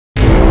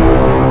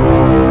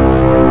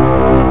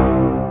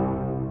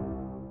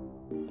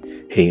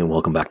Hey, and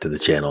welcome back to the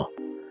channel.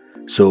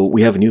 So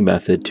we have a new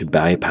method to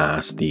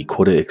bypass the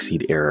quota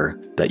exceed error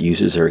that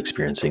users are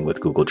experiencing with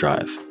Google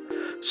Drive.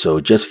 So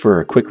just for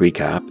a quick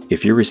recap,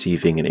 if you're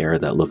receiving an error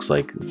that looks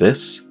like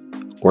this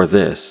or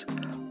this,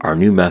 our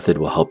new method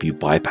will help you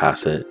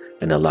bypass it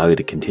and allow you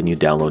to continue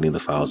downloading the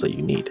files that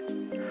you need.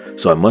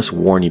 So I must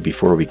warn you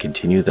before we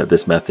continue that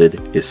this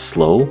method is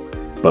slow,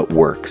 but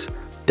works.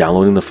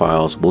 Downloading the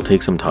files will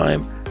take some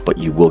time, but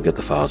you will get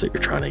the files that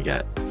you're trying to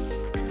get.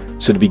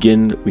 So to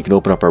begin, we can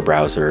open up our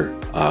browser.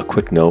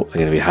 Quick note, I'm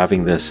going to be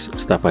having this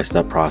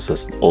step-by-step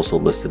process also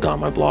listed on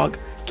my blog,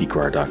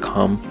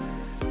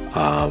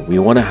 geekguard.com. We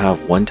want to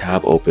have one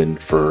tab open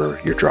for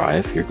your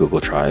drive, your Google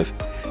Drive,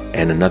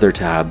 and another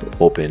tab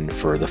open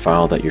for the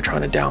file that you're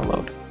trying to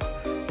download.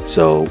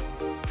 So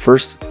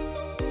first,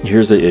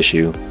 here's the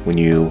issue. When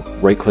you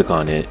right-click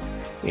on it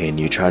and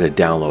you try to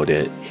download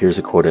it, here's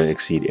a quota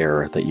exceed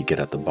error that you get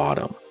at the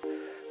bottom.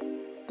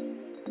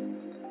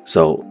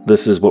 So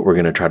this is what we're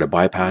going to try to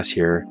bypass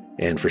here.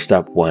 And for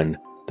step one,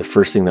 the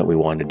first thing that we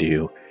want to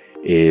do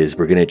is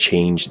we're going to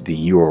change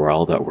the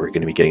URL that we're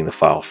going to be getting the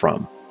file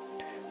from.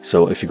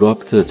 So if you go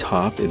up to the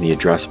top in the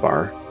address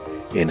bar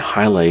and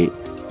highlight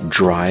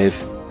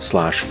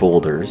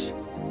drive/folders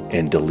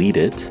and delete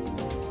it.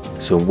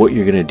 So what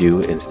you're going to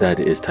do instead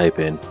is type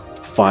in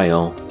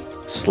file/d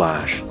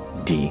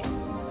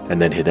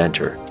and then hit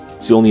enter.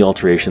 It's the only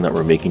alteration that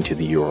we're making to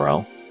the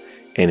URL.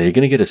 And you're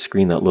going to get a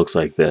screen that looks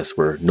like this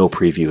where no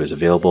preview is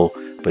available,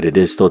 but it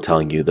is still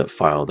telling you the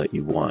file that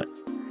you want.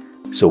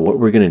 So what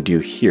we're going to do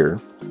here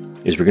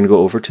is we're going to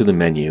go over to the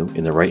menu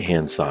in the right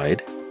hand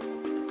side,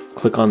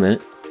 click on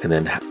it, and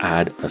then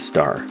add a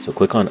star. So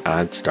click on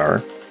add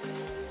star.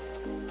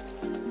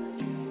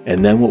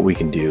 And then what we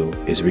can do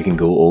is we can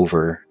go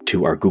over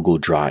to our Google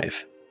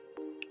Drive.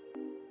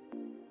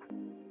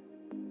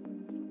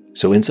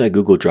 So inside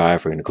Google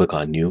Drive, we're going to click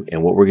on new,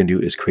 and what we're going to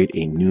do is create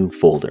a new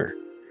folder.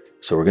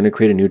 So we're going to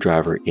create a new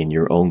driver in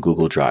your own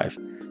Google Drive.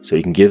 So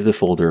you can give the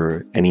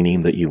folder any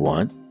name that you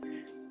want.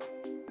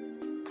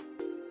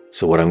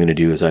 So what I'm going to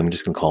do is I'm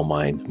just going to call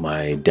mine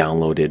my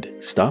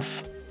downloaded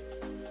stuff.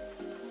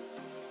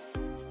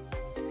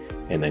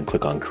 And then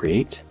click on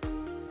create.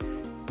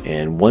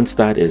 And once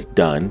that is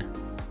done,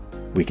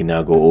 we can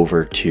now go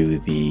over to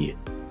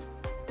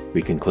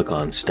we can click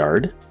on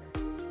start.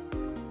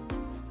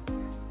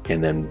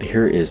 And then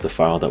here is the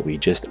file that we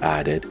just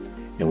added.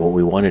 And what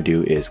we want to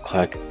do is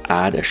click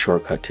add a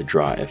shortcut to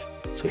drive.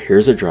 So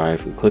here's a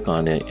drive, we click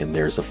on it, and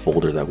there's a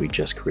folder that we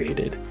just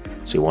created.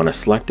 So you want to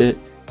select it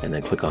and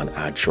then click on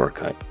add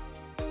shortcut.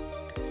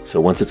 So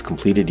once it's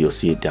completed, you'll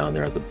see it down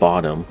there at the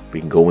bottom. We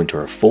can go into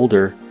our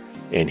folder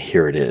and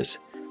here it is.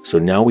 So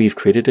now we've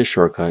created a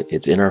shortcut,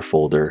 it's in our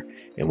folder,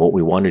 and what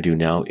we want to do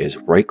now is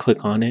right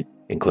click on it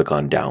and click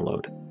on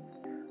download.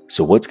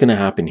 So what's going to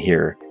happen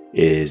here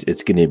is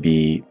it's going to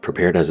be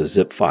prepared as a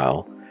zip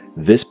file.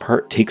 This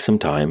part takes some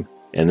time.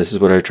 And this is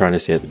what I was trying to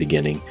say at the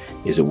beginning,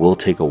 is it will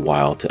take a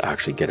while to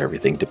actually get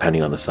everything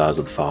depending on the size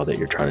of the file that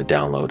you're trying to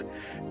download.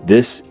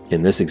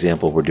 In this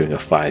example, we're doing a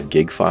 5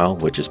 gig file,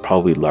 which is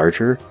probably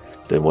larger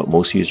than what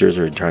most users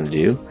are trying to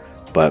do,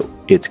 but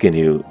it's going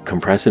to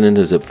compress it into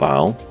a zip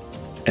file.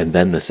 And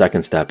then the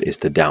second step is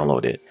to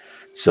download it.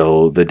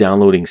 So the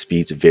downloading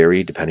speeds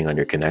vary depending on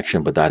your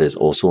connection, but that is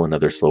also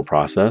another slow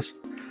process.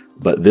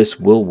 But this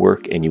will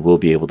work and you will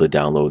be able to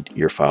download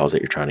your files that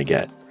you're trying to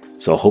get.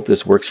 So I hope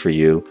this works for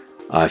you.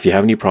 If you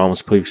have any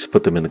problems, please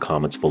put them in the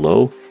comments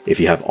below. If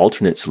you have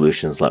alternate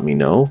solutions, let me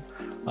know.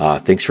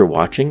 Thanks for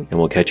watching, and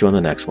we'll catch you on the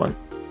next one.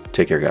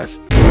 Take care, guys.